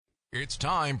It's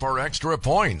time for Extra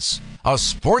Points, a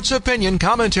sports opinion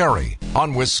commentary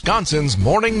on Wisconsin's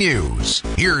morning news.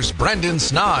 Here's Brendan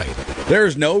Snide.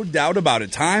 There's no doubt about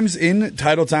it. Times in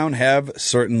Titletown have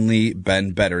certainly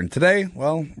been better. And today,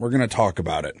 well, we're going to talk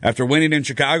about it. After winning in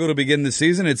Chicago to begin the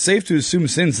season, it's safe to assume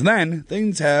since then,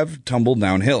 things have tumbled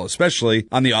downhill, especially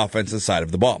on the offensive side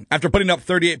of the ball. After putting up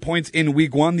 38 points in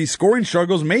week one, the scoring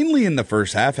struggles, mainly in the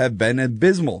first half, have been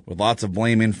abysmal, with lots of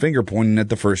blame and finger pointing at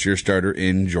the first-year starter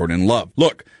in Jordan Love.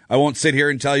 Look, I won't sit here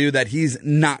and tell you that he's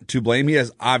not to blame. He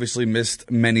has obviously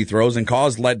missed many throws and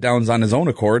caused letdowns on his own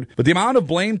accord, but the amount of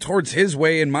blame towards his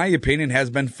way, in my opinion, has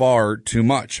been far too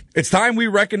much. It's time we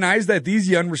recognize that these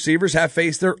young receivers have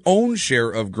faced their own share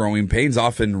of growing pains,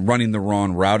 often running the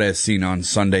wrong route as seen on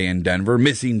Sunday in Denver,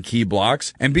 missing key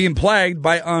blocks, and being plagued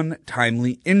by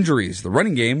untimely injuries. The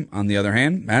running game, on the other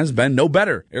hand, has been no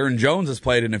better. Aaron Jones has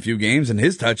played in a few games, and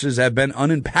his touches have been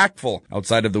unimpactful.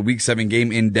 Outside of the Week 7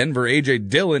 game in Denver, A.J.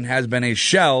 Dillon has been a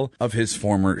shell of his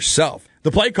former self.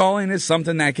 The play calling is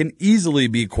something that can easily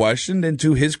be questioned, and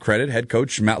to his credit, head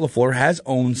coach Matt LaFleur has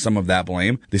owned some of that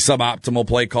blame. The suboptimal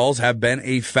play calls have been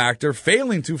a factor,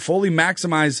 failing to fully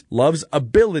maximize Love's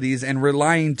abilities and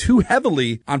relying too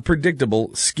heavily on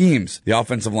predictable schemes. The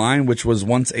offensive line, which was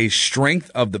once a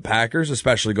strength of the Packers,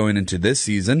 especially going into this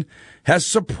season, has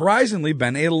surprisingly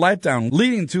been a letdown,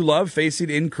 leading to Love facing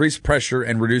increased pressure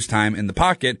and reduced time in the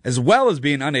pocket, as well as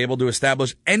being unable to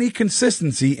establish any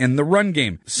consistency in the run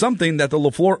game, something that the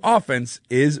LaFleur offense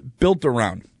is built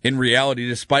around. In reality,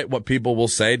 despite what people will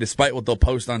say, despite what they'll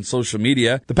post on social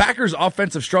media, the Packers'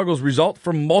 offensive struggles result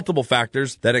from multiple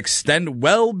factors that extend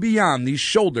well beyond the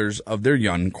shoulders of their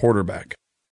young quarterback.